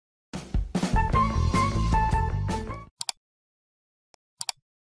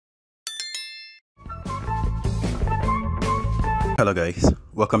Hello guys,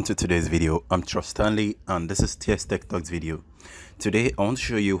 welcome to today's video. I'm Trust Stanley and this is TS Tech Talks video. Today I want to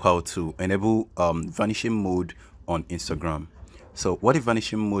show you how to enable vanishing mode on Instagram. So what the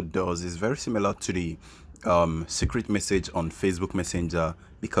vanishing mode does is very similar to the secret message on Facebook Messenger,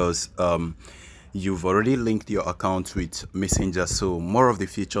 because you've already linked your account with Messenger, so more of the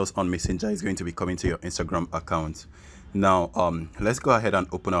features on Messenger is going to be coming to your Instagram account. Now let's go ahead and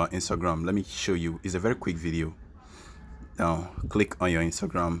open our Instagram. Let me show you. It's a very quick video. Now click on your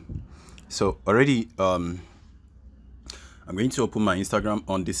Instagram. So already I'm going to open my Instagram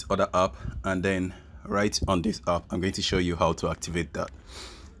on this other app, and then right on this app I'm going to show you how to activate that.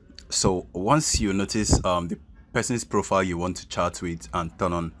 So once you notice the person's profile you want to chat with and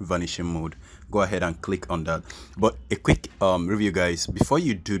turn on vanishing mode, go ahead and click on that. But a quick review guys, before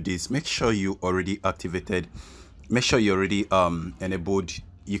you do this, make sure you already activated, make sure you already enabled.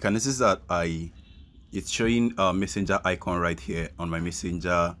 You can notice that it's showing a messenger icon right here on my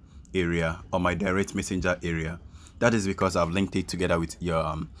messenger area, or my direct messenger area. That is because I've linked it together with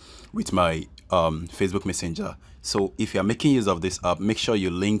your with my Facebook Messenger. So if you're making use of this app, make sure you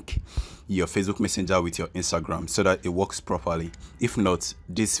link your Facebook Messenger with your Instagram so that it works properly. If not,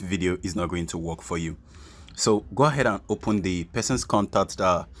 this video is not going to work for you. So go ahead and open the person's contact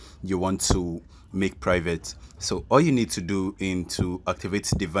that you want to make private. So all you need to do to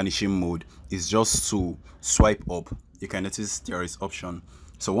activate the vanishing mode is just to swipe up. You can notice there is option.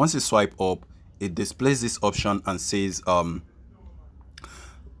 So once you swipe up, it displays this option and says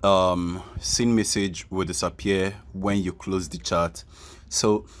seen message will disappear when you close the chat.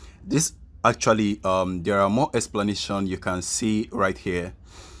 So this actually there are more explanation you can see right here.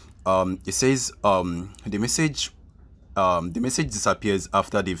 It says the message disappears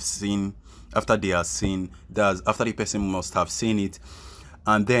after they are seen, that's after the person must have seen it,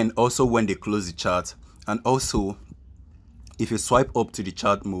 and then also when they close the chat. And also if you swipe up to the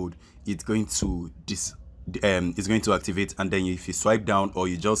chat mode, it's going to activate, and then if you swipe down or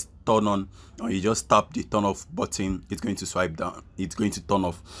you just turn on, or you just tap the turn off button, it's going to swipe down, it's going to turn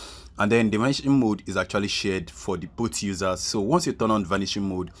off. And then the vanishing mode is actually shared for the both users. So once you turn on vanishing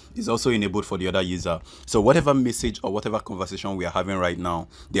mode, it's also enabled for the other user. So whatever message or whatever conversation we are having right now,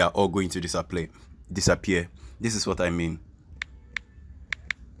 they are all going to disappear. This is what I mean.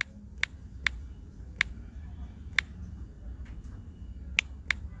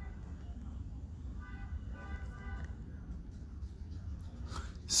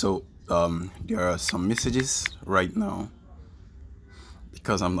 So there are some messages right now,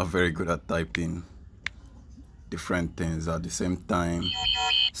 because I'm not very good at typing different things at the same time.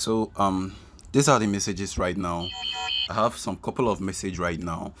 So these are the messages right now. I have some couple of messages right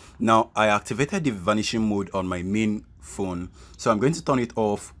now. Now I activated the vanishing mode on my main phone, so I'm going to turn it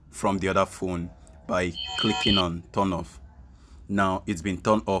off from the other phone by clicking on turn off. Now it's been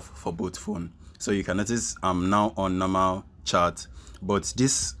turned off for both phones, so you can notice I'm now on normal chat, but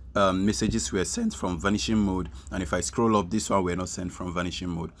these messages were sent from vanishing mode, and if I scroll up, this one were not sent from vanishing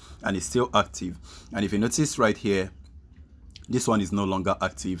mode, and it's still active. And if you notice right here, this one is no longer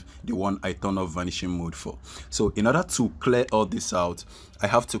active, the one I turn off vanishing mode for. So in order to clear all this out, I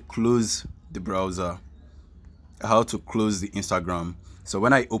have to close the browser, I have to close the Instagram. So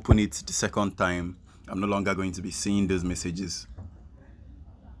when I open it the second time, I'm no longer going to be seeing those messages.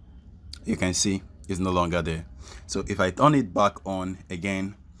 You can see it's no longer there. So if I turn it back on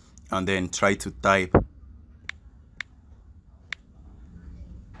again and then try to type,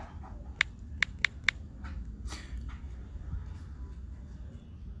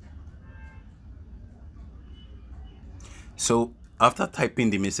 so after typing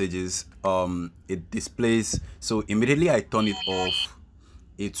the messages, it displays. So immediately I turn it off,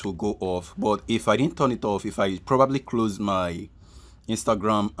 it will go off. But if I didn't turn it off, if I probably close my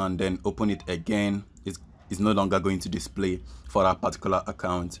Instagram and then open it again, it's no longer going to display for that particular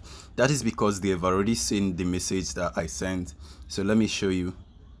account. That is because they have already seen the message that I sent. So let me show you.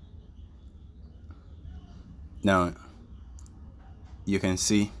 Now you can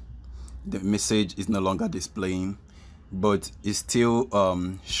see the message is no longer displaying, but it's still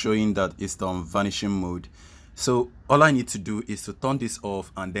showing that it's on vanishing mode. So all I need to do is to turn this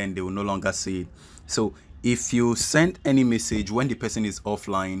off, and then they will no longer see it. So if you send any message when the person is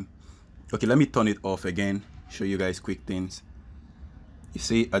offline, okay, let me turn it off again, show you guys quick things. You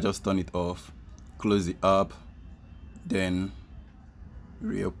see, I just turn it off, close the app, then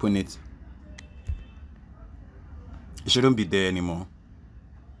reopen it. It shouldn't be there anymore.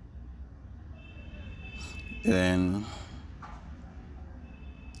 Then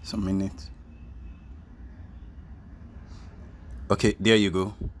some minutes. Okay, there you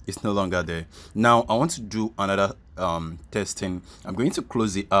go. It's no longer there. Now I want to do another testing. I'm going to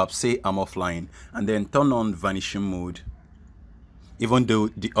close the app, say I'm offline, and then turn on vanishing mode, even though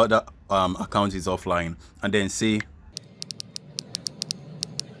the other account is offline, and then say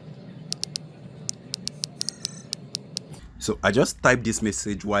so I just typed this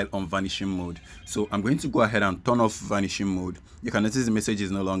message while on vanishing mode. So I'm going to go ahead and turn off vanishing mode. You can notice the message is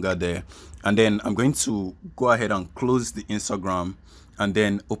no longer there. And then I'm going to go ahead and close the Instagram and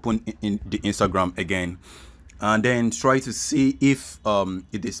then open in the Instagram again. And then try to see if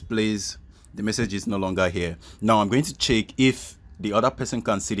it displays the message is no longer here. Now I'm going to check if the other person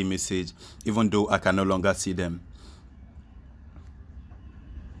can see the message, even though I can no longer see them.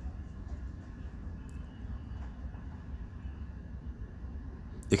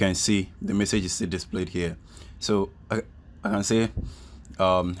 You can see the message is still displayed here. So I can say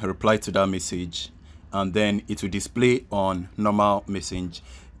reply to that message, and then it will display on normal message.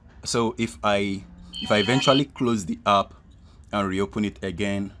 So if I eventually close the app and reopen it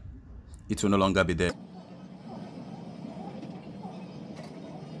again, it will no longer be there.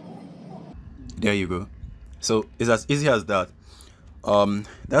 There you go. So it's as easy as that.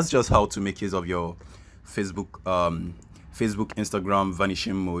 That's just how to make use of your Facebook Instagram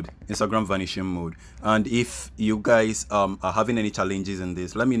vanishing mode. And if you guys are having any challenges in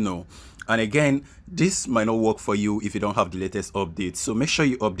this, let me know. And again, this might not work for you if you don't have the latest updates, so make sure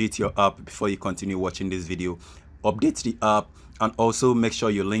you update your app before you continue watching this video. Update the app, and also make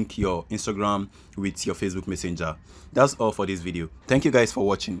sure you link your Instagram with your Facebook Messenger. That's all for this video. Thank you guys for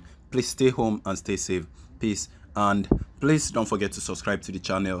watching. Please stay home and stay safe. Peace. And please don't forget to subscribe to the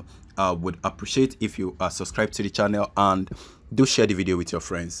channel. I would appreciate if you are subscribed to the channel, and do share the video with your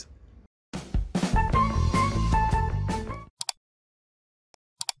friends.